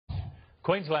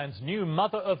Queensland's new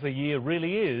Mother of the Year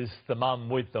really is the mum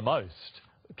with the most.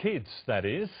 Kids, that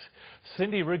is.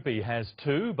 Cindy Rigby has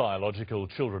 2 biological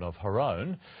children of her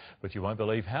own, but you won't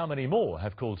believe how many more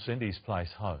have called Cindy's place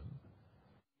home.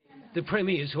 The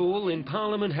Premier's Hall in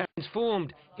Parliament has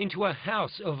transformed into a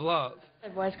house of love.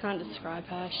 Words can't describe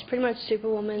her. She's pretty much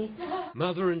superwoman.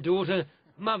 Mother and daughter,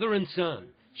 mother and son.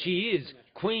 She is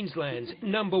Queensland's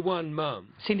 #1 mum.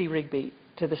 Cindy Rigby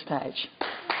to the stage.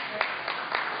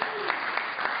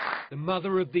 The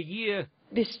Mother of the Year.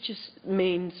 This just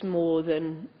means more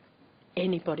than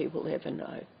anybody will ever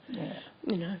know. Yeah.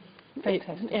 You know.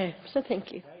 Fantastic. Yeah, so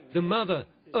thank you. The mother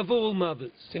of all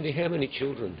mothers. Cindy, how many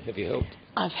children have you helped?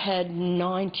 I've had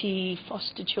 90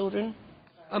 foster children.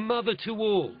 A mother to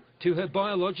all, to her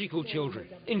biological children,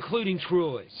 including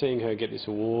Troy. Seeing her get this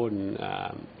award and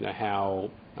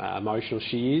how emotional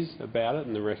she is about it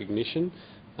and the recognition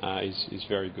is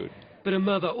very good. But a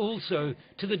mother also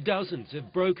to the dozens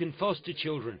of broken foster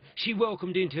children she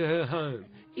welcomed into her home,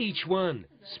 each one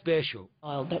special.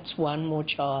 That's one more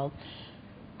child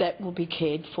that will be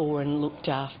cared for and looked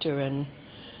after and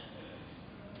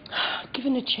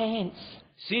given a chance.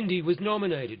 Cindy was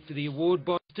nominated for the award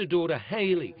by her daughter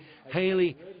Hayley.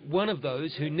 Hayley, one of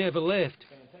those who never left,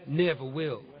 never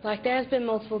will. Like, there's been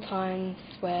multiple times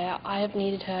where I have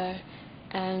needed her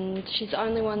and she's the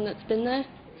only one that's been there.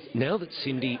 Now that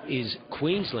Cindy is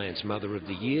Queensland's Mother of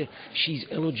the Year, she's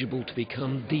eligible to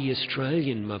become the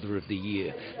Australian Mother of the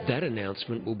Year. That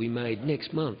announcement will be made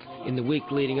next month, in the week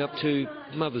leading up to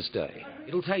Mother's Day.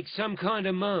 It'll take some kind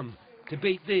of mum to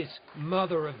beat this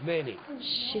mother of many.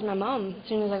 She's my mum. As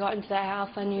soon as I got into that house,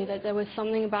 I knew that there was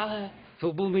something about her.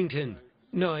 For Wilmington,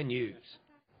 9 News.